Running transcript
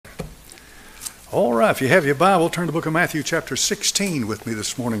All right, if you have your Bible, turn to the book of Matthew chapter 16 with me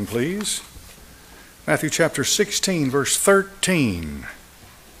this morning, please. Matthew chapter 16, verse 13.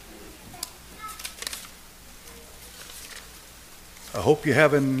 I hope you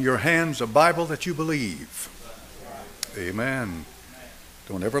have in your hands a Bible that you believe. Amen.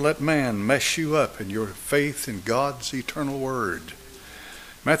 Don't ever let man mess you up in your faith in God's eternal word.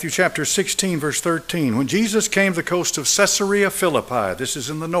 Matthew chapter 16, verse 13. When Jesus came to the coast of Caesarea Philippi, this is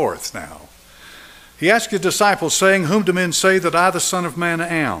in the north now, he asked his disciples, saying, Whom do men say that I, the Son of Man,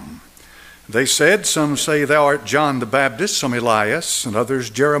 am? They said, Some say thou art John the Baptist, some Elias, and others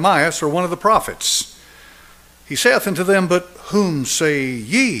Jeremias, or one of the prophets. He saith unto them, But whom say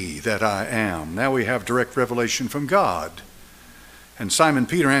ye that I am? Now we have direct revelation from God. And Simon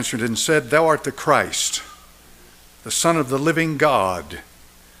Peter answered and said, Thou art the Christ, the Son of the living God.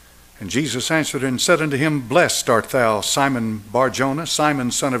 And Jesus answered and said unto him, Blessed art thou, Simon Bar-Jonah, Simon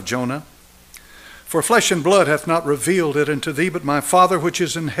son of Jonah. For flesh and blood hath not revealed it unto thee, but my Father which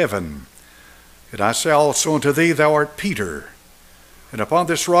is in heaven. And I say also unto thee, Thou art Peter, and upon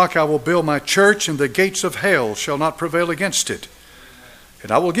this rock I will build my church, and the gates of hell shall not prevail against it.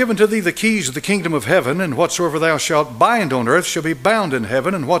 And I will give unto thee the keys of the kingdom of heaven, and whatsoever thou shalt bind on earth shall be bound in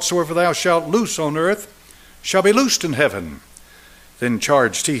heaven, and whatsoever thou shalt loose on earth shall be loosed in heaven. Then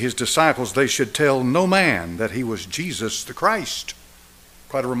charged he his disciples they should tell no man that he was Jesus the Christ.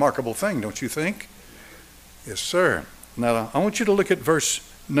 Quite a remarkable thing, don't you think? Yes, sir. Now, I want you to look at verse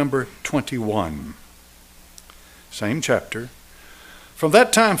number 21. Same chapter. From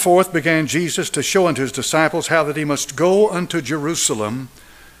that time forth began Jesus to show unto his disciples how that he must go unto Jerusalem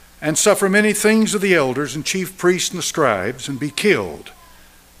and suffer many things of the elders and chief priests and the scribes, and be killed,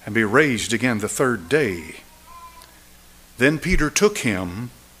 and be raised again the third day. Then Peter took him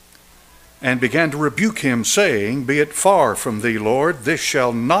and began to rebuke him, saying, Be it far from thee, Lord, this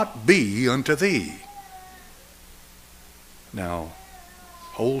shall not be unto thee. Now,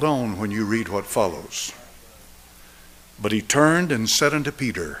 hold on when you read what follows. But he turned and said unto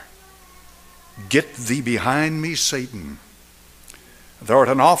Peter, Get thee behind me, Satan. Thou art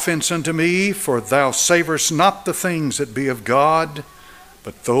an offense unto me, for thou savorest not the things that be of God,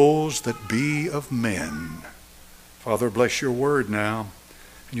 but those that be of men. Father, bless your word now.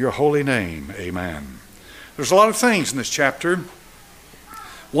 In your holy name, amen. There's a lot of things in this chapter.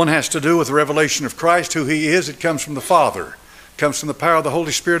 One has to do with the revelation of Christ, who he is. It comes from the Father. It comes from the power of the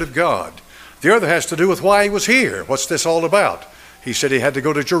Holy Spirit of God. The other has to do with why he was here. What's this all about? He said he had to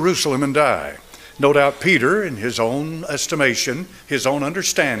go to Jerusalem and die. No doubt Peter, in his own estimation, his own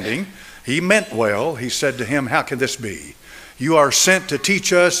understanding, he meant well. He said to him, How can this be? You are sent to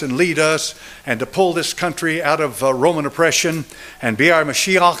teach us and lead us and to pull this country out of Roman oppression and be our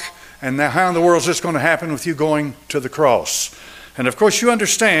Mashiach. And now how in the world is this going to happen with you going to the cross? And of course you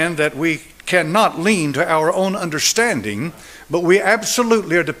understand that we cannot lean to our own understanding, but we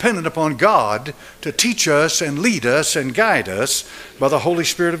absolutely are dependent upon God to teach us and lead us and guide us by the Holy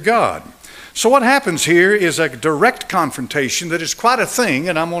Spirit of God. So what happens here is a direct confrontation that is quite a thing,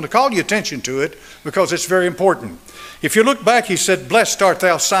 and I'm going to call your attention to it because it's very important. If you look back, he said, Blessed art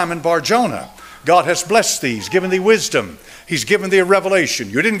thou, Simon Bar-Jonah. God has blessed thee. He's given thee wisdom. He's given thee a revelation.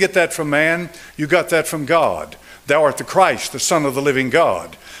 You didn't get that from man. You got that from God. Thou art the Christ, the Son of the living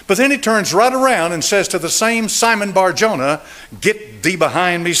God. But then he turns right around and says to the same Simon Bar-Jonah, Get thee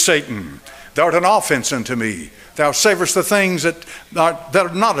behind me, Satan. Thou art an offense unto me. Thou savorest the things that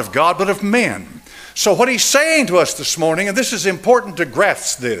are not of God, but of men. So what he's saying to us this morning, and this is important to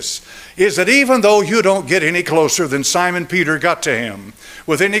grasp this, is that even though you don't get any closer than Simon Peter got to him,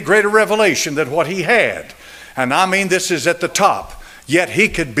 with any greater revelation than what he had, and I mean this is at the top, yet he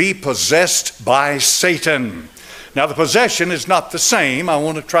could be possessed by Satan. Now the possession is not the same. I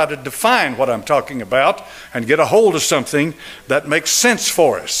want to try to define what I'm talking about and get a hold of something that makes sense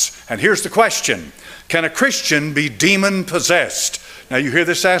for us. And here's the question. Can a Christian be demon possessed? Now you hear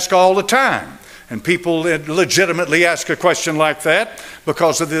this asked all the time. And people legitimately ask a question like that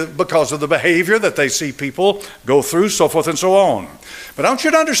because of the behavior that they see people go through, so forth and so on. But I want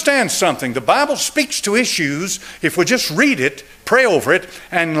you to understand something. The Bible speaks to issues if we just read it, pray over it,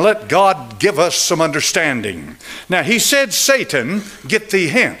 and let God give us some understanding. Now, he said, Satan, get thee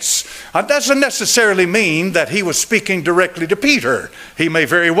hence. That doesn't necessarily mean that he was speaking directly to Peter. He may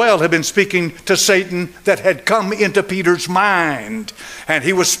very well have been speaking to Satan that had come into Peter's mind. And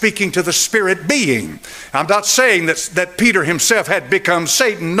he was speaking to the spirit being. I'm not saying that Peter himself had become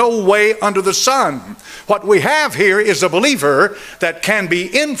Satan. No way under the sun. What we have here is a believer that can be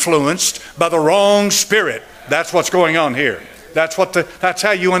influenced by the wrong spirit. That's what's going on here. That's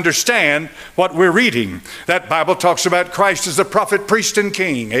how you understand what we're reading. That Bible talks about Christ as the prophet, priest, and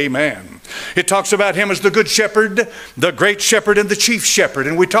king. Amen. It talks about him as the good shepherd, the great shepherd, and the chief shepherd.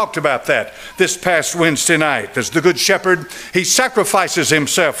 And we talked about that this past Wednesday night. As the good shepherd, he sacrifices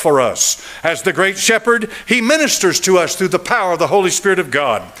himself for us. As the great shepherd, he ministers to us through the power of the Holy Spirit of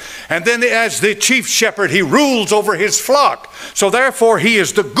God. And then as the chief shepherd, he rules over his flock. So therefore, he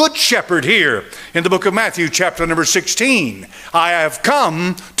is the good shepherd here in the book of Matthew, chapter number 16. I have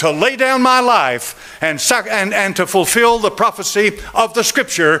come to lay down my life and to fulfill the prophecy of the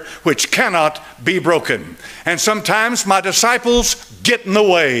Scripture, which cannot be broken. And sometimes my disciples get in the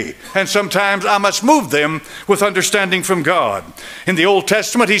way, and sometimes I must move them with understanding from God. In the Old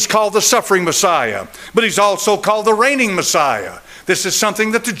Testament, he's called the suffering Messiah, but he's also called the reigning Messiah. This is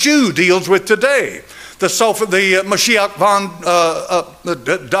something that the Jew deals with today. The Mashiach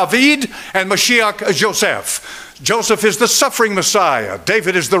David and Mashiach Joseph. Joseph is the suffering Messiah.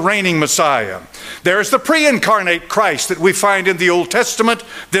 David is the reigning Messiah. There is the pre-incarnate Christ that we find in the Old Testament.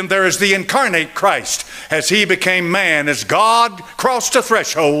 Then there is the incarnate Christ as he became man, as God crossed a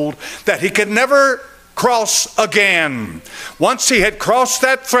threshold that he could never cross again. Once he had crossed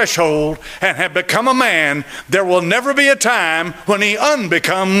that threshold and had become a man, there will never be a time when he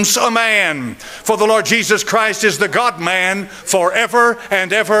unbecomes a man. For the Lord Jesus Christ is the God-man forever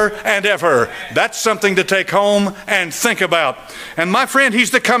and ever and ever. That's something to take home and think about. And my friend,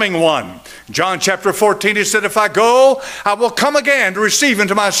 he's the coming one. John chapter 14, he said, if I go, I will come again to receive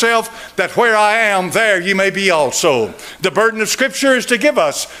into myself, that where I am, there ye may be also. The burden of Scripture is to give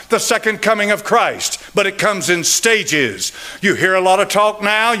us the second coming of Christ, but it comes in stages. You hear a lot of talk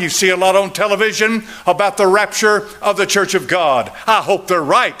now, you see a lot on television about the rapture of the church of God. I hope they're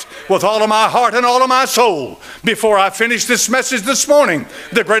right with all of my heart and all of my soul. Before I finish this message this morning,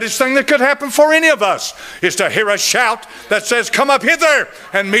 the greatest thing that could happen for any of us is to hear a shout that says, come up hither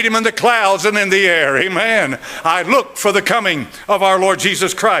and meet him in the clouds and in the air. Amen. I look for the coming of our Lord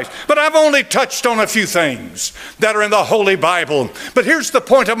Jesus Christ. But I've only touched on a few things that are in the Holy Bible. But here's the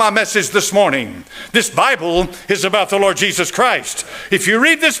point of my message this morning. This Bible is about the Lord Jesus Christ. If you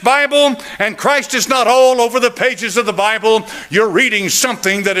read this Bible and Christ is not all over the pages of the Bible, you're reading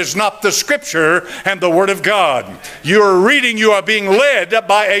something that is not the Scripture and the Word of God. You are being led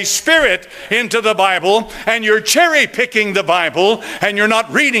by a spirit into the Bible, and you're cherry picking the Bible, and you're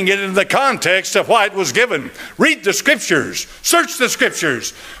not reading it in the context of why it was given. Read the Scriptures. Search the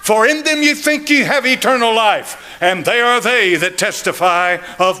Scriptures. For in them you think you have eternal life, and they are they that testify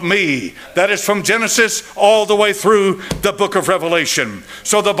of me. That is from Genesis all the way through the book of Revelation.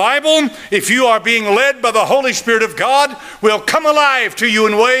 So the Bible, if you are being led by the Holy Spirit of God, will come alive to you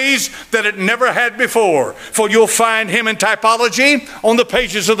in ways that it never had before. For you'll find him in typology on the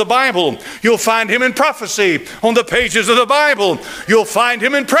pages of the Bible. You'll find him in prophecy on the pages of the Bible. You'll find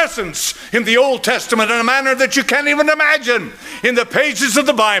him in presence in the Old Testament in a manner that you can't even imagine in the pages of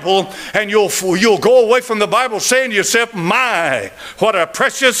the Bible. And you'll go away from the Bible saying to yourself, my, what a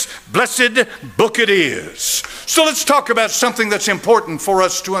precious, blessed book it is. So let's talk about something that's important for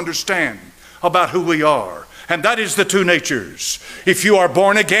us to understand about who we are. And that is the two natures. If you are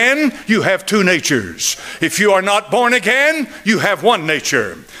born again, you have two natures. If you are not born again, you have one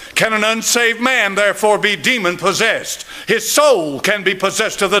nature. Can an unsaved man therefore be demon possessed? His soul can be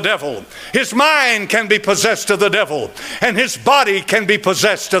possessed of the devil. His mind can be possessed of the devil. And his body can be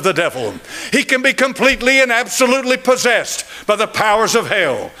possessed of the devil. He can be completely and absolutely possessed by the powers of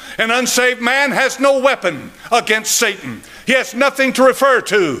hell. An unsaved man has no weapon against Satan. He has nothing to refer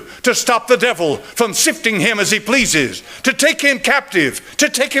to stop the devil from sifting him as he pleases, to take him captive, to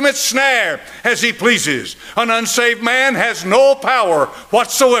take him at snare as he pleases. An unsaved man has no power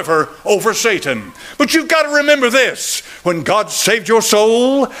whatsoever over Satan. But you've got to remember this. When God saved your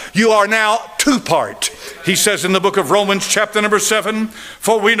soul, you are now two-part. He says in the book of Romans chapter number 7,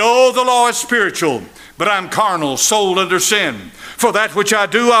 for we know the law is spiritual, but I'm carnal, sold under sin. For that which I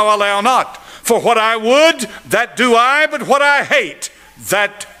do, I allow not. For what I would, that do I, but what I hate,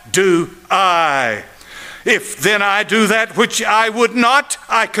 that do I. If then I do that which I would not,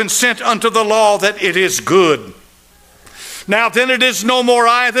 I consent unto the law that it is good. Now then it is no more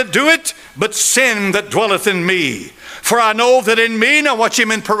I that do it, but sin that dwelleth in me. For I know that in me, now watch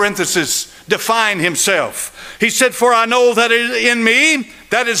him in parenthesis, define himself. He said, for I know that in me,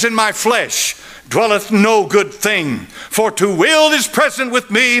 that is in my flesh, dwelleth no good thing. For to will is present with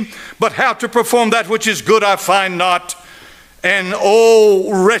me, but how to perform that which is good I find not. And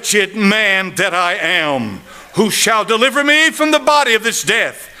O wretched man that I am, who shall deliver me from the body of this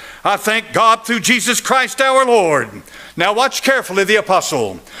death? I thank God through Jesus Christ our Lord. Now watch carefully the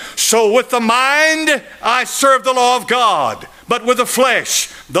apostle. So with the mind I serve the law of God, but with the flesh,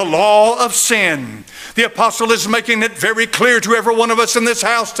 the law of sin. The apostle is making it very clear to every one of us in this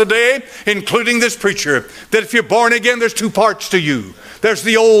house today, including this preacher, that if you're born again, there's two parts to you. There's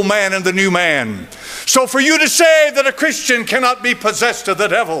the old man and the new man. So for you to say that a Christian cannot be possessed of the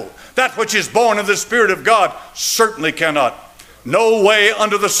devil, that which is born of the Spirit of God certainly cannot. No way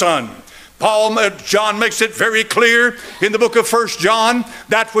under the sun. John makes it very clear in the book of 1 John,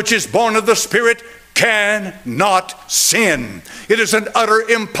 that which is born of the Spirit cannot sin. It is an utter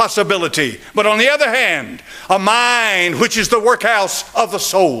impossibility. But on the other hand, a mind which is the workhouse of the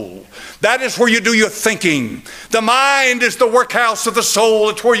soul, that is where you do your thinking. The mind is the workhouse of the soul.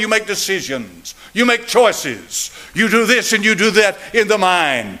 It's where you make decisions. You make choices. You do this and you do that in the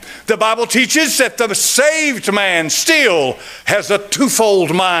mind. The Bible teaches that the saved man still has a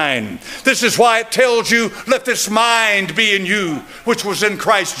twofold mind. This is why it tells you, let this mind be in you, which was in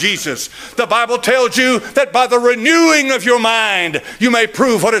Christ Jesus. The Bible tells you that by the renewing of your mind, you may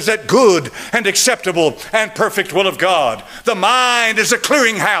prove what is that good and acceptable and perfect will of God. The mind is a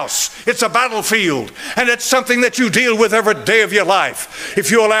clearinghouse. It's a battlefield. And it's something that you deal with every day of your life.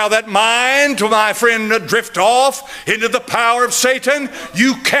 If you allow that mind to, my friend, drift off into the power of Satan,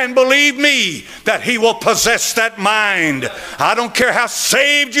 you can believe me that he will possess that mind. I don't care how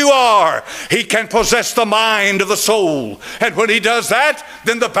saved you are, he can possess the mind of the soul. And when he does that,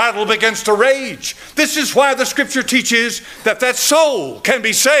 then the battle begins to rage. This is why the scripture teaches that that soul can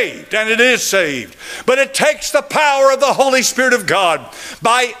be saved, and it is saved. But it takes the power of the Holy Spirit of God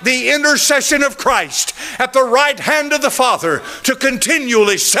by the intercession of Christ at the right hand of the Father to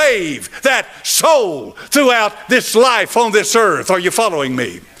continually save that soul throughout this life on this earth. Are you following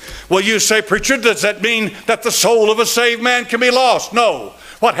me? Well, you say, preacher, does that mean that the soul of a saved man can be lost? No.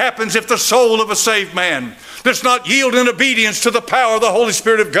 What happens if the soul of a saved man does not yield in obedience to the power of the Holy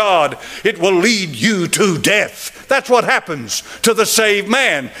Spirit of God? It will lead you to death. That's what happens to the saved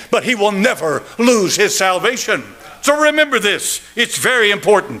man, but he will never lose his salvation. So remember this. It's very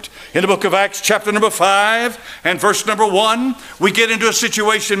important. In the book of Acts, chapter number 5 and verse number 1, we get into a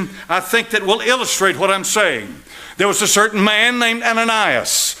situation, I think, that will illustrate what I'm saying. There was a certain man named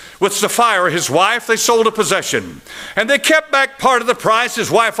Ananias. With Sapphira, his wife, they sold a possession. And they kept back part of the price, his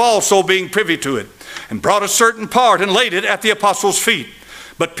wife also being privy to it, and brought a certain part and laid it at the apostles' feet.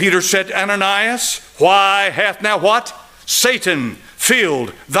 But Peter said, Ananias, why hath now what? Satan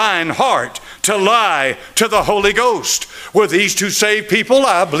filled thine heart to lie to the Holy Ghost. Were these two saved people?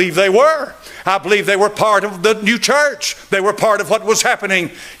 I believe they were. I believe they were part of the new church. They were part of what was happening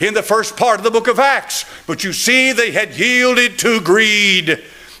in the first part of the book of Acts. But you see, they had yielded to greed.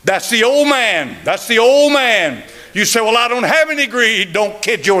 That's the old man. That's the old man. You say, well, I don't have any greed. Don't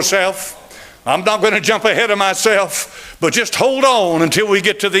kid yourself. I'm not going to jump ahead of myself, but just hold on until we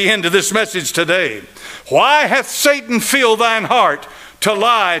get to the end of this message today. Why hath Satan filled thine heart to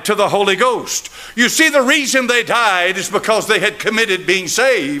lie to the Holy Ghost? You see, the reason they died is because they had committed, being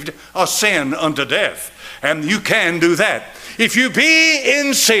saved, a sin unto death. And you can do that. If you be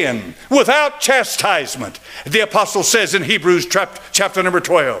in sin without chastisement, the apostle says in Hebrews chapter number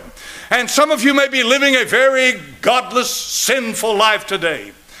 12. And some of you may be living a very godless, sinful life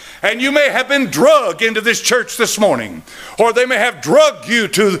today. And you may have been drugged into this church this morning. Or they may have drugged you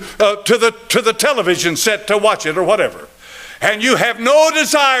to the television set to watch it or whatever. And you have no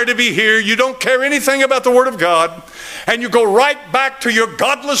desire to be here. You don't care anything about the Word of God. And you go right back to your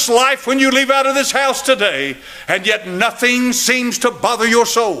godless life when you leave out of this house today. And yet nothing seems to bother your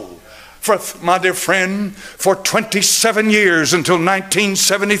soul. For, my dear friend, for 27 years until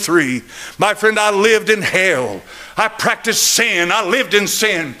 1973, my friend, I lived in hell. I practiced sin. I lived in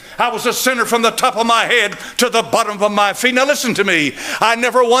sin. I was a sinner from the top of my head to the bottom of my feet. Now listen to me. I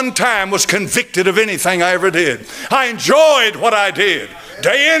never one time was convicted of anything I ever did. I enjoyed what I did.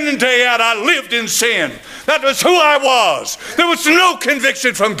 Day in and day out, I lived in sin. That was who I was. There was no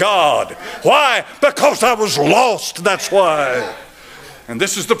conviction from God. Why? Because I was lost. That's why. And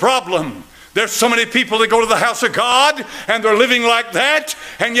this is the problem. There's so many people that go to the house of God and they're living like that,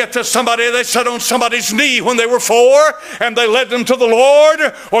 and yet there's somebody, they sat on somebody's knee when they were 4 and they led them to the Lord,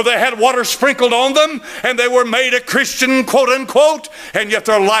 or they had water sprinkled on them and they were made a Christian, quote unquote, and yet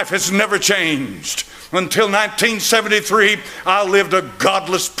their life has never changed. Until 1973, I lived a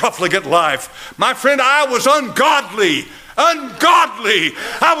godless, profligate life. My friend, I was ungodly.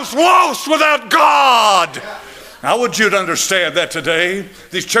 I was lost without God. I want you to understand that today.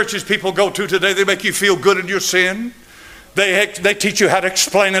 These churches people go to today, they make you feel good in your sin. They teach you how to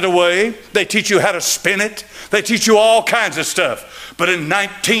explain it away. They teach you how to spin it. They teach you all kinds of stuff. But in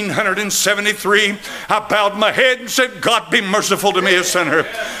 1973, I bowed my head and said, God, be merciful to me, a sinner.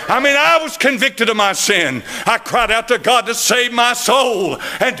 I mean, I was convicted of my sin. I cried out to God to save my soul.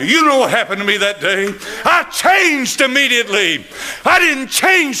 And do you know what happened to me that day? I changed immediately. I didn't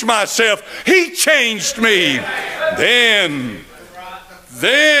change myself. He changed me. Then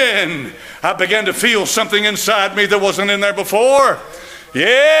I began to feel something inside me that wasn't in there before.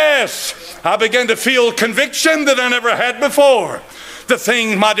 Yes, I began to feel conviction that I never had before. The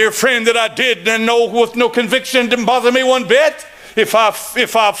thing, my dear friend, that I did and know with no conviction didn't bother me one bit. If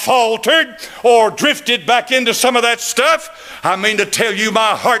I faltered or drifted back into some of that stuff, I mean to tell you,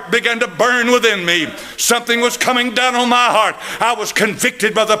 my heart began to burn within me. Something was coming down on my heart. I was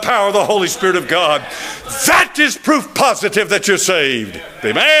convicted by the power of the Holy Spirit of God. That is proof positive that you're saved.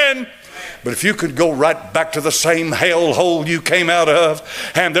 Amen. But if you could go right back to the same hellhole you came out of,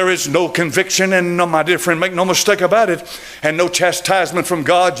 and there is no conviction, and no, my dear friend, make no mistake about it, and no chastisement from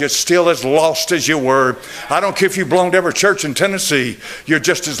God, you're still as lost as you were. I don't care if you belong to every church in Tennessee, you're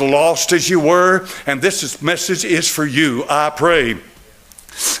just as lost as you were, and this message is for you, I pray.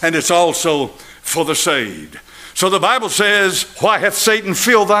 And it's also for the saved. So the Bible says, why hath Satan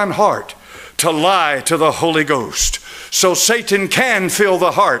filled thine heart to lie to the Holy Ghost? So Satan can fill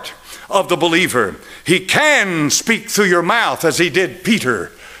the heart of the believer. He can speak through your mouth as he did Peter.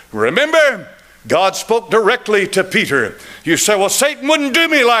 Remember, God spoke directly to Peter. You say, well, Satan wouldn't do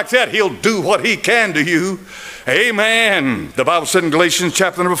me like that. He'll do what he can to you. Amen. The Bible said in Galatians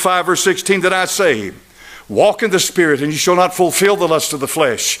chapter number 5 verse 16 that I say, walk in the Spirit, and you shall not fulfill the lust of the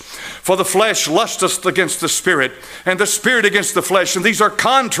flesh. For the flesh lusteth against the Spirit, and the Spirit against the flesh. And these are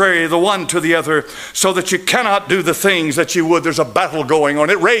contrary the one to the other, so that you cannot do the things that you would. There's a battle going on.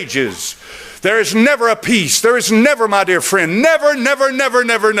 It rages. There is never a peace. There is never, my dear friend, never, never, never,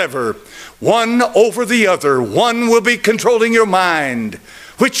 never, never. One over the other. One will be controlling your mind.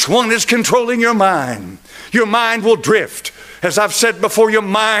 Which one is controlling your mind? Your mind will drift. As I've said before, your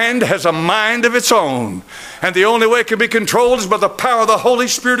mind has a mind of its own. And the only way it can be controlled is by the power of the Holy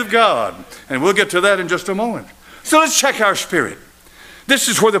Spirit of God. And we'll get to that in just a moment. So let's check our spirit. This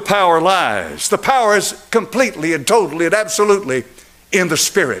is where the power lies. The power is completely and totally and absolutely in the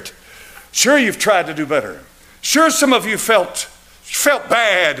Spirit. Sure, you've tried to do better. Sure, some of you felt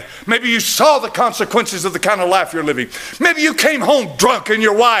bad. Maybe you saw the consequences of the kind of life you're living. Maybe you came home drunk and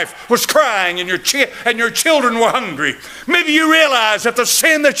your wife was crying and your children were hungry. Maybe you realize that the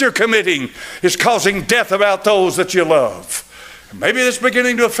sin that you're committing is causing death about those that you love. Maybe it's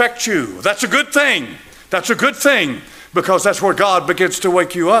beginning to affect you. That's a good thing. That's a good thing, because that's where God begins to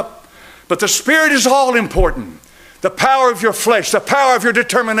wake you up. But the Spirit is all important. The power of your flesh, the power of your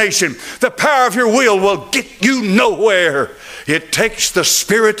determination, the power of your will get you nowhere. It takes the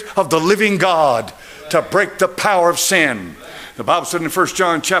Spirit of the living God to break the power of sin. The Bible said in 1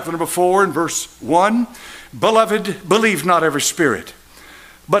 John chapter number 4 and verse 1, Beloved, believe not every spirit,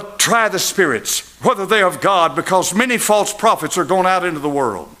 but try the spirits, whether they are of God, because many false prophets are going out into the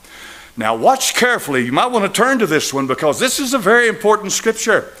world. Now watch carefully. You might want to turn to this one, because this is a very important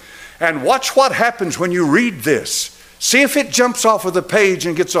scripture. And watch what happens when you read this. See if it jumps off of the page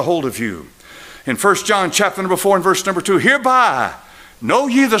and gets a hold of you. In 1 John chapter number 4 and verse number 2, Hereby know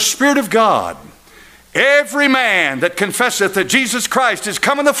ye the Spirit of God. Every man that confesseth that Jesus Christ is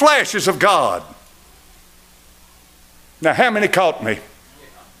come in the flesh is of God. Now, how many caught me?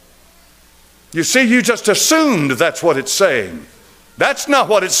 You see, you just assumed that's what it's saying. That's not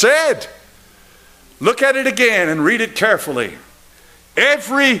what it said. Look at it again and read it carefully.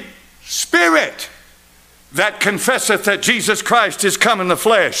 Every spirit that confesseth that Jesus Christ is come in the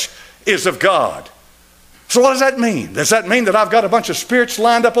flesh is of God. So what does that mean? Does that mean that I've got a bunch of spirits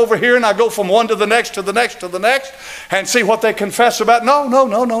lined up over here and I go from one to the next to the next to the next and see what they confess about?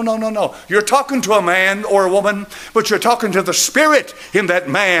 No. You're talking to a man or a woman, but you're talking to the Spirit in that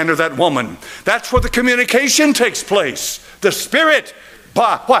man or that woman. That's where the communication takes place. The Spirit.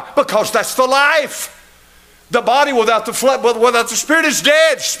 Why? Because that's the life. The body without the flesh, without the Spirit is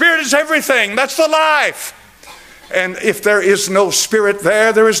dead. Spirit is everything. That's the life. And if there is no Spirit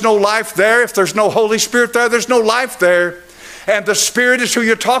there, there is no life there. If there's no Holy Spirit there, there's no life there. And the Spirit is who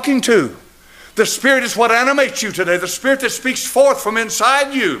you're talking to. The Spirit is what animates you today. The Spirit that speaks forth from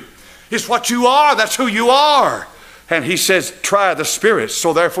inside you is what you are. That's who you are. And he says, try the Spirit.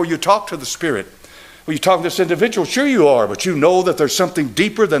 So therefore you talk to the Spirit. Well, you talk to this individual, sure you are, but you know that there's something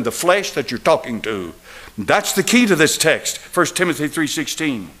deeper than the flesh that you're talking to. That's the key to this text, 1 Timothy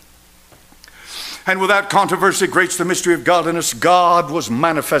 3:16. And without controversy, great's the mystery of godliness. God was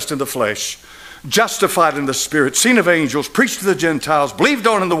manifest in the flesh, justified in the Spirit, seen of angels, preached to the Gentiles, believed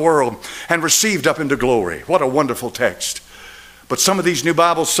on in the world, and received up into glory. What a wonderful text. But some of these new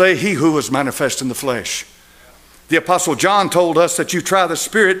Bibles say he who was manifest in the flesh. The Apostle John told us that you try the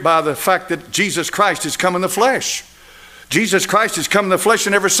Spirit by the fact that Jesus Christ has come in the flesh. Jesus Christ has come in the flesh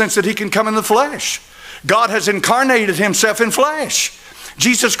in every sense that he can come in the flesh. God has incarnated himself in flesh.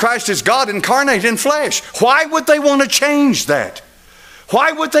 Jesus Christ is God incarnate in flesh. Why would they want to change that?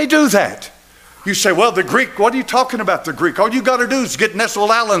 Why would they do that? You say, well, the Greek, what are you talking about, the Greek? All you got to do is get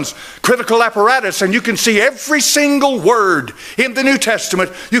Nestle Allen's critical apparatus and you can see every single word in the New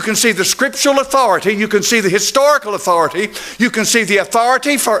Testament. You can see the scriptural authority. You can see the historical authority. You can see the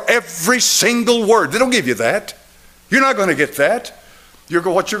authority for every single word. They don't give you that. You're not going to get that.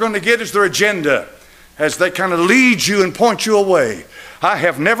 What you're going to get is their agenda as they kind of lead you and point you away. I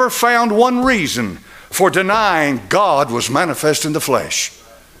have never found one reason for denying God was manifest in the flesh.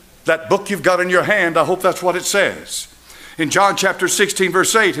 That book you've got in your hand, I hope that's what it says. In John chapter 16,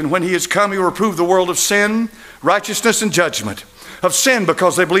 verse 8, and when he is come, he will reprove the world of sin, righteousness, and judgment. Of sin,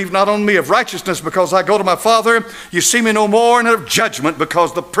 because they believe not on me. Of righteousness, because I go to my Father, you see me no more. And of judgment,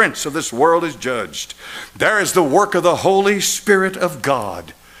 because the prince of this world is judged. There is the work of the Holy Spirit of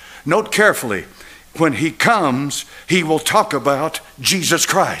God. Note carefully, when he comes, he will talk about Jesus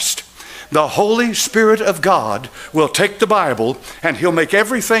Christ. The Holy Spirit of God will take the Bible and he'll make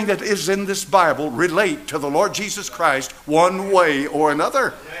everything that is in this Bible relate to the Lord Jesus Christ one way or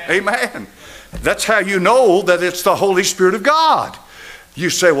another. Amen. That's how you know that it's the Holy Spirit of God. You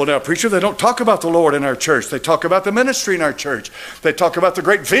say, well, now, preacher, they don't talk about the Lord in our church. They talk about the ministry in our church. They talk about the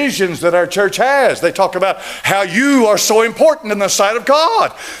great visions that our church has. They talk about how you are so important in the sight of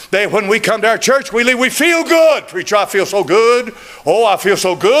God. When we come to our church, we leave, we feel good. Preacher, I feel so good. Oh, I feel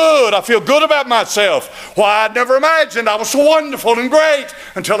so good. I feel good about myself. Why, I'd never imagined I was so wonderful and great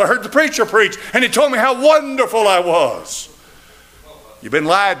until I heard the preacher preach, and he told me how wonderful I was. You've been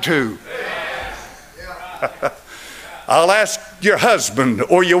lied to. I'll ask your husband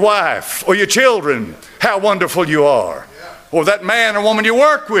or your wife or your children how wonderful you are. Or that man or woman you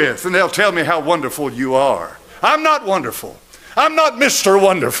work with, and they'll tell me how wonderful you are. I'm not wonderful. I'm not Mr.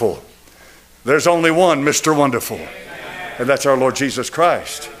 Wonderful. There's only one Mr. Wonderful, and that's our Lord Jesus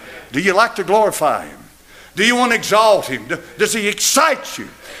Christ. Do you like to glorify him? Do you want to exalt him? Does he excite you?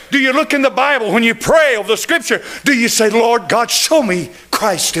 Do you look in the Bible when you pray over the scripture? Do you say, Lord God, show me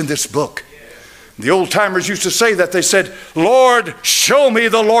Christ in this book? The old timers used to say that. They said, Lord, show me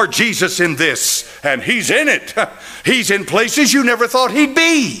the Lord Jesus in this. And he's in it. He's in places you never thought he'd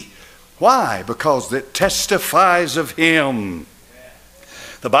be. Why? Because it testifies of him.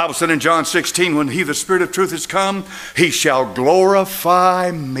 The Bible said in John 16, when he, the Spirit of truth, is come, he shall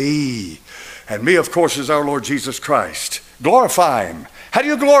glorify me. And me, of course, is our Lord Jesus Christ. Glorify him. How do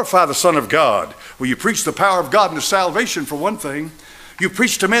you glorify the Son of God? Well, you preach the power of God into salvation, for one thing. You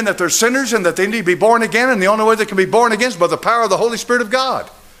preach to men that they're sinners and that they need to be born again, and the only way they can be born again is by the power of the Holy Spirit of God.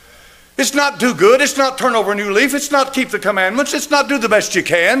 It's not do good. It's not turn over a new leaf. It's not keep the commandments. It's not do the best you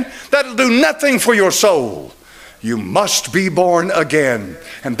can. That'll do nothing for your soul. You must be born again.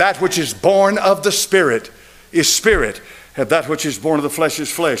 And that which is born of the Spirit is spirit, and that which is born of the flesh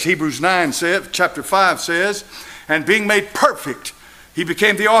is flesh. Hebrews 9 says, chapter 5 says, and being made perfect, he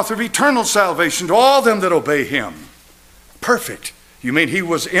became the author of eternal salvation to all them that obey him. Perfect. You mean he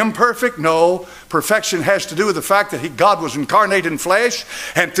was imperfect? No. Perfection has to do with the fact that God was incarnate in flesh,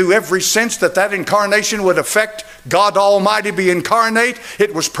 and through every sense that incarnation would affect God Almighty be incarnate,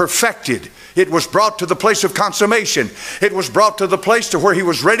 it was perfected. It was brought to the place of consummation. It was brought to the place to where he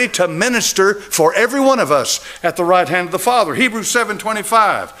was ready to minister for every one of us at the right hand of the Father. Hebrews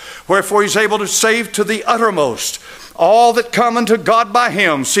 7:25, wherefore he's able to save to the uttermost all that come unto God by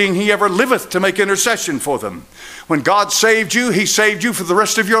him, seeing he ever liveth to make intercession for them. When God saved you, he saved you for the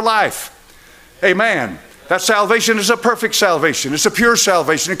rest of your life. Amen. That salvation is a perfect salvation. It's a pure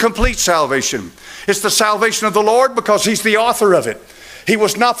salvation, a complete salvation. It's the salvation of the Lord because he's the author of it. He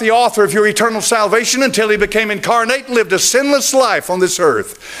was not the author of your eternal salvation until he became incarnate and lived a sinless life on this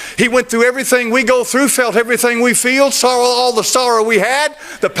earth. He went through everything we go through, felt everything we feel, saw all the sorrow we had,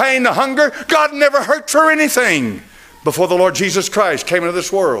 the pain, the hunger. God never hurt for anything before the Lord Jesus Christ came into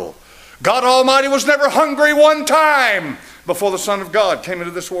this world. God Almighty was never hungry one time before the Son of God came into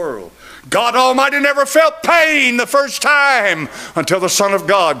this world. God Almighty never felt pain the first time until the Son of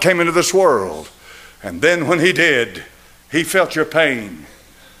God came into this world. And then when he did, he felt your pain.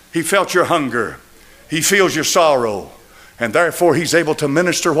 He felt your hunger. He feels your sorrow. And therefore he's able to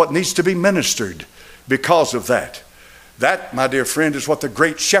minister what needs to be ministered because of that. That, my dear friend, is what the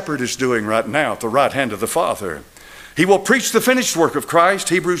great shepherd is doing right now at the right hand of the Father. He will preach the finished work of Christ.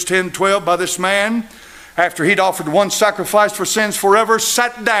 Hebrews 10:12, by this man, after he'd offered one sacrifice for sins forever,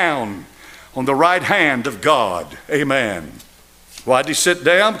 sat down on the right hand of God. Amen. Why did he sit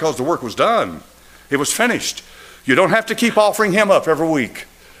down? Because the work was done. It was finished. You don't have to keep offering him up every week.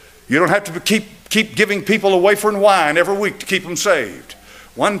 You don't have to keep giving people a wafer and wine every week to keep them saved.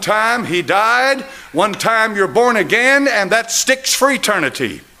 One time he died, one time you're born again, and that sticks for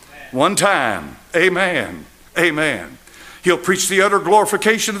eternity. One time. Amen. Amen. He'll preach the utter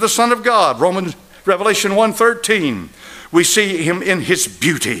glorification of the Son of God. Revelation 1:13. We see him in his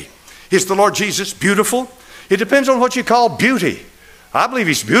beauty. Is the Lord Jesus beautiful? It depends on what you call beauty. I believe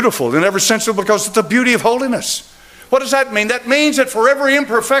he's beautiful in every sense because it's the beauty of holiness. What does that mean? That means that for every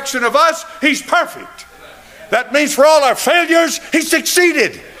imperfection of us, he's perfect. That means for all our failures, he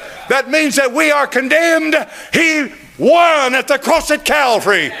succeeded. That means that we are condemned. He won at the cross at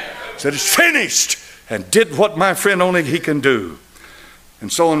Calvary. Said it's finished, and did what my friend only he can do.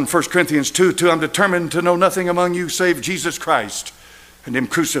 And so in 1 Corinthians 2:2, I'm determined to know nothing among you save Jesus Christ and him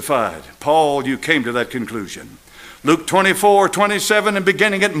crucified. Paul, you came to that conclusion. Luke 24:27, and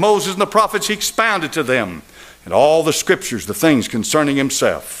beginning at Moses and the prophets, he expounded to them in all the scriptures the things concerning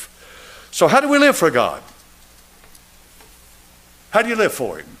himself. So how do we live for God? How do you live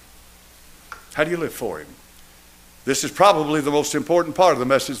for him? How do you live for him? This is probably the most important part of the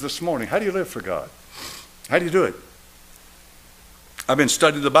message this morning. How do you live for God? How do you do it? I've been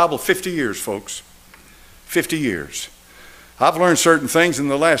studying the Bible 50 years, folks. 50 years. I've learned certain things in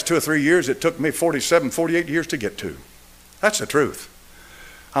the last 2 or 3 years it took me 47, 48 years to get to. That's the truth.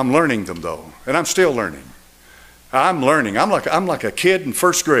 I'm learning them, though, and I'm still learning. I'm learning. I'm like a kid in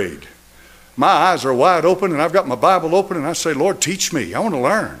first grade. My eyes are wide open, and I've got my Bible open, and I say, Lord, teach me. I want to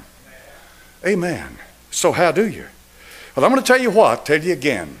learn. Amen. So how do you? Well, I'm going to tell you what, tell you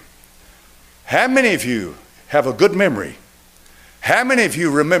again. How many of you have a good memory? How many of you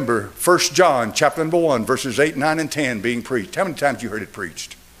remember 1 John chapter number 1, verses 8, 9, and 10 being preached? How many times you heard it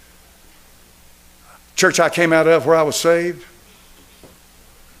preached? Church I came out of where I was saved?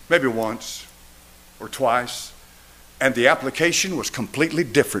 Maybe once or twice. And the application was completely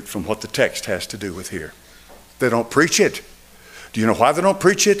different from what the text has to do with here. They don't preach it. Do you know why they don't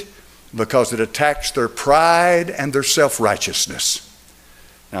preach it? Because it attacks their pride and their self-righteousness.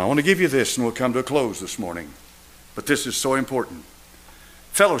 Now I want to give you this and we'll come to a close this morning. But this is so important.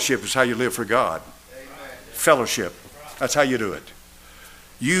 Fellowship is how you live for God. Amen. Fellowship. That's how you do it.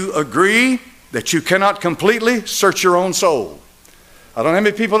 You agree that you cannot completely search your own soul. I don't know how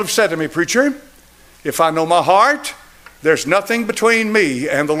many people have said to me, preacher, if I know my heart, there's nothing between me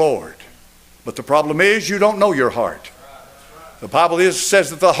and the Lord. But the problem is you don't know your heart. The Bible says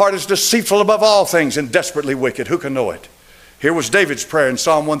that the heart is deceitful above all things and desperately wicked. Who can know it? Here was David's prayer in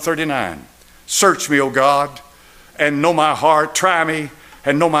Psalm 139. Search me, O God, and know my heart. Try me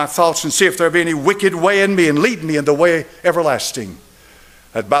and know my thoughts, and see if there be any wicked way in me, and lead me in the way everlasting.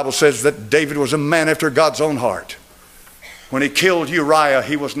 That Bible says that David was a man after God's own heart. When he killed Uriah,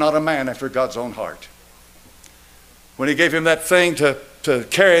 he was not a man after God's own heart. When he gave him that thing to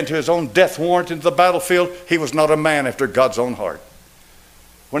carry into his own death warrant into the battlefield, he was not a man after God's own heart.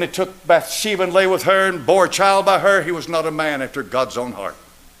 When he took Bathsheba and lay with her and bore a child by her, he was not a man after God's own heart.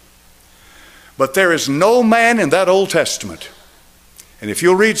 But there is no man in that Old Testament, and if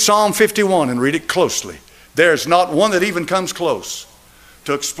you'll read Psalm 51 and read it closely, there's not one that even comes close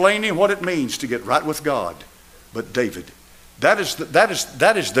to explaining what it means to get right with God but David. That is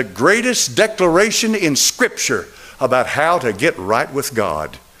the greatest declaration in Scripture about how to get right with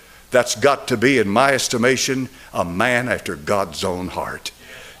God. That's got to be, in my estimation, a man after God's own heart.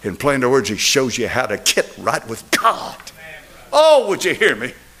 In plain words, he shows you how to get right with God. Oh, would you hear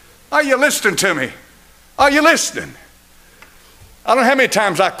me? Are you listening to me? Are you listening? I don't know how many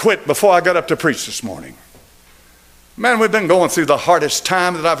times I quit before I got up to preach this morning. Man, we've been going through the hardest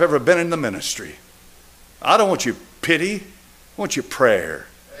time that I've ever been in the ministry. I don't want your pity. I want your prayer.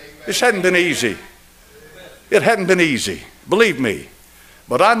 This hadn't been easy. It hadn't been easy, believe me.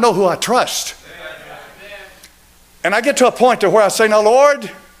 But I know who I trust. And I get to a point to where I say, now, Lord,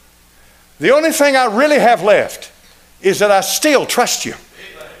 the only thing I really have left is that I still trust you.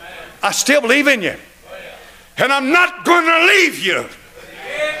 I still believe in you. And I'm not going to leave you.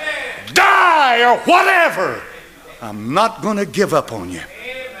 Die or whatever. I'm not going to give up on you.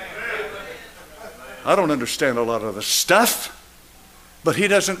 I don't understand a lot of the stuff, but he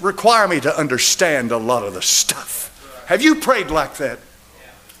doesn't require me to understand a lot of the stuff. Have you prayed like that?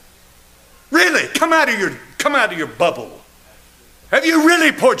 Really? Come out of your bubble. Have you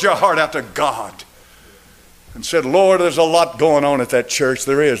really poured your heart out to God and said, Lord, there's a lot going on at that church?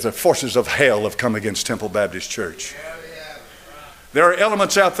 There is. The forces of hell have come against Temple Baptist Church. There are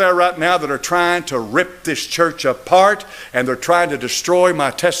elements out there right now that are trying to rip this church apart, and they're trying to destroy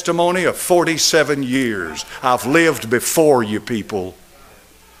my testimony of 47 years. I've lived before you people.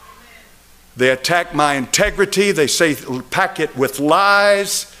 They attack my integrity. They say pack it with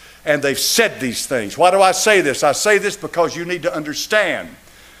lies, and they've said these things. Why do I say this? I say this because you need to understand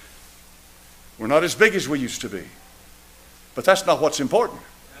we're not as big as we used to be. But that's not what's important.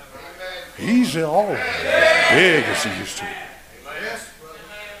 He's all as big as he used to be.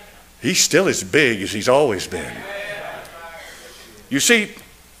 He's still as big as he's always been. You see,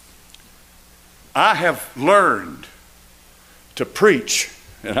 I have learned to preach.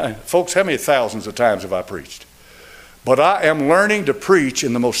 And folks, how many thousands of times have I preached? But I am learning to preach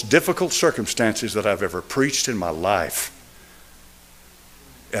in the most difficult circumstances that I've ever preached in my life.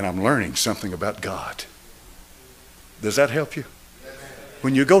 And I'm learning something about God. Does that help you?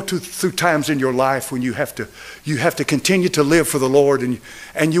 When you go through times in your life when you have to continue to live for the Lord,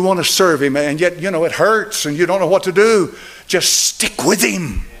 and you want to serve Him, and yet, it hurts and you don't know what to do, just stick with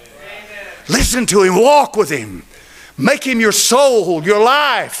Him. Listen to Him, walk with Him. Make Him your soul, your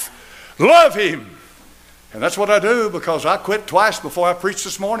life. Love Him. And that's what I do, because I quit twice before I preached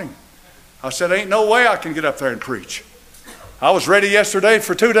this morning. I said, ain't no way I can get up there and preach. I was ready yesterday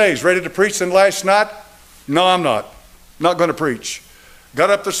for 2 days, ready to preach, and last night, no, I'm not. Not going to preach. Got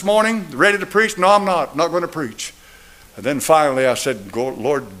up this morning, ready to preach. No, I'm not going to preach. And then finally I said,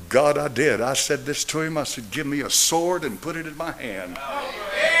 Lord God, I did. I said this to Him. I said, give me a sword and put it in my hand.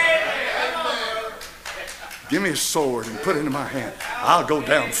 Give me a sword and put it in my hand. I'll go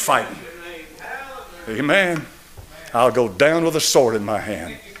down fighting. Amen. I'll go down with a sword in my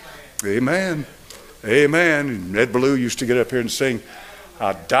hand. Amen. Amen. And Ed Ballou used to get up here and sing,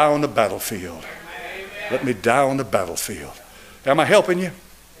 I'll die on the battlefield. Let me die on the battlefield. Am I helping you?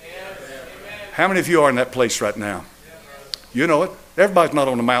 How many of you are in that place right now? You know it. Everybody's not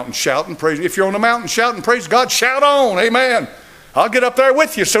on the mountain shouting, praise. If you're on the mountain shouting, praise God, shout on. Amen. I'll get up there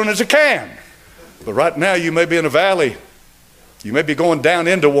with you as soon as I can. But right now you may be in a valley. You may be going down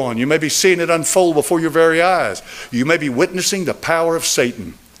into one. You may be seeing it unfold before your very eyes. You may be witnessing the power of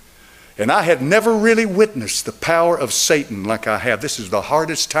Satan. And I had never really witnessed the power of Satan like I have. This is the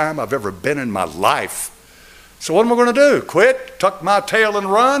hardest time I've ever been in my life. So what am I going to do? Quit? Tuck my tail and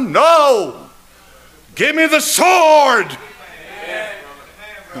run? No! Give me the sword!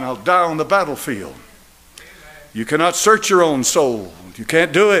 And I'll die on the battlefield. You cannot search your own soul. You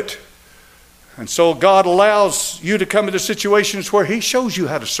can't do it. And so God allows you to come into situations where He shows you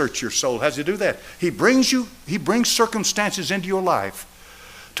how to search your soul. How does He do that? He brings circumstances into your life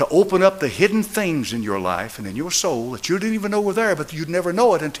to open up the hidden things in your life and in your soul that you didn't even know were there, but you'd never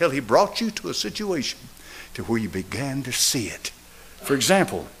know it until He brought you to a situation to where you began to see it. For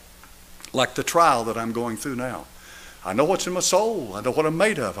example, like the trial that I'm going through now. I know what's in my soul. I know what I'm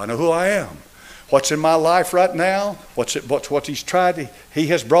made of. I know who I am. What's in my life right now, what He's tried, He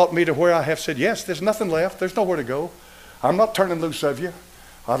has brought me to where I have said, yes, there's nothing left. There's nowhere to go. I'm not turning loose of you.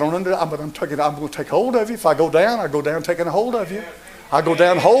 I'm going to take hold of you. If I go down taking a hold of you. I go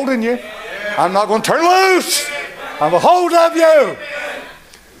down holding you. I'm not going to turn loose. I'm a hold of you.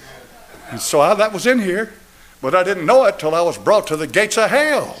 And so that was in here. But I didn't know it till I was brought to the gates of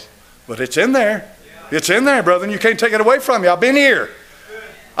hell. But it's in there. It's in there, brother, and you can't take it away from me. I've been here.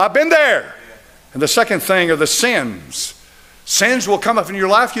 I've been there. And the second thing are the sins. Sins will come up in your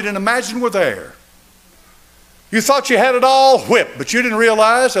life you didn't imagine were there. You thought you had it all whipped, but you didn't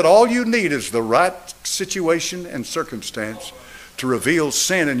realize that all you need is the right situation and circumstance to reveal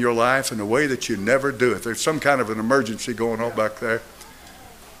sin in your life in a way that you never do it. There's some kind of an emergency going on back there.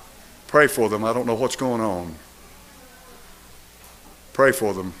 Pray for them. I don't know what's going on. Pray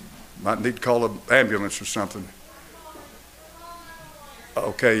for them. Might need to call an ambulance or something.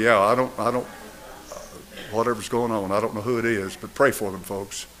 Okay, yeah, I don't, whatever's going on, I don't know who it is, but pray for them,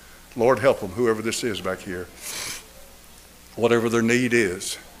 folks. Lord, help them, whoever this is back here. Whatever their need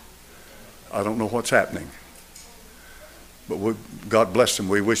is. I don't know what's happening. But God bless them.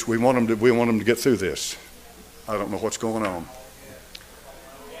 We want them to get through this. I don't know what's going on.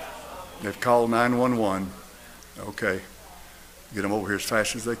 They've called 911. Okay. Get them over here as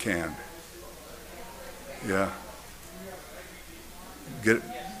fast as they can. Yeah. Get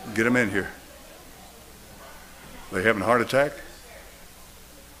them in here. They having a heart attack?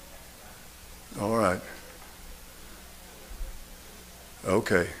 All right.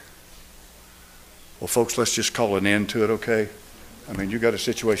 Okay. Well, folks, let's just call an end to it, okay? I mean, you got a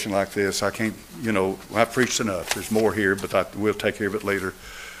situation like this. I can't, I've preached enough. There's more here, but we'll take care of it later.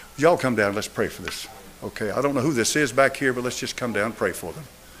 Y'all come down. Let's pray for this. Okay, I don't know who this is back here, but let's just come down and pray for them.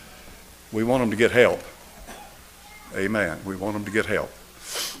 We want them to get help. Amen. We want them to get help.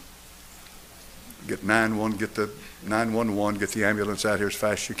 Get 911, get the 911, get the ambulance out here as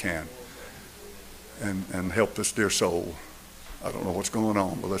fast as you can. And help this dear soul. I don't know what's going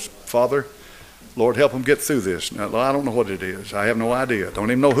on, but Father, Lord, help them get through this. Now, I don't know what it is. I have no idea. Don't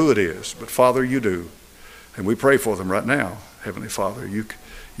even know who it is. But Father, you do. And we pray for them right now. Heavenly Father,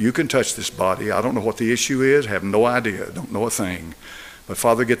 you can touch this body. I don't know what the issue is. Have no idea. Don't know a thing. But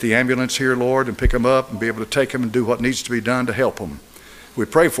Father, get the ambulance here, Lord, and pick them up and be able to take them and do what needs to be done to help them. We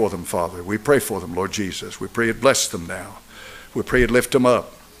pray for them, Father. We pray for them, Lord Jesus. We pray you'd bless them now. We pray you'd lift them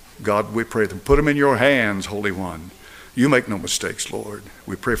up. God, we pray them. Put them in your hands, Holy One. You make no mistakes, Lord.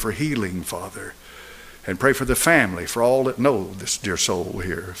 We pray for healing, Father. And pray for the family, for all that know this dear soul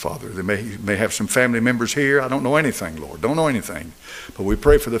here, Father. They may have some family members here. I don't know anything, Lord. Don't know anything. But we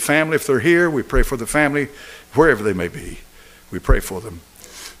pray for the family if they're here. We pray for the family wherever they may be. We pray for them.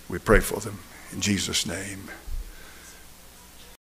 We pray for them. In Jesus' name.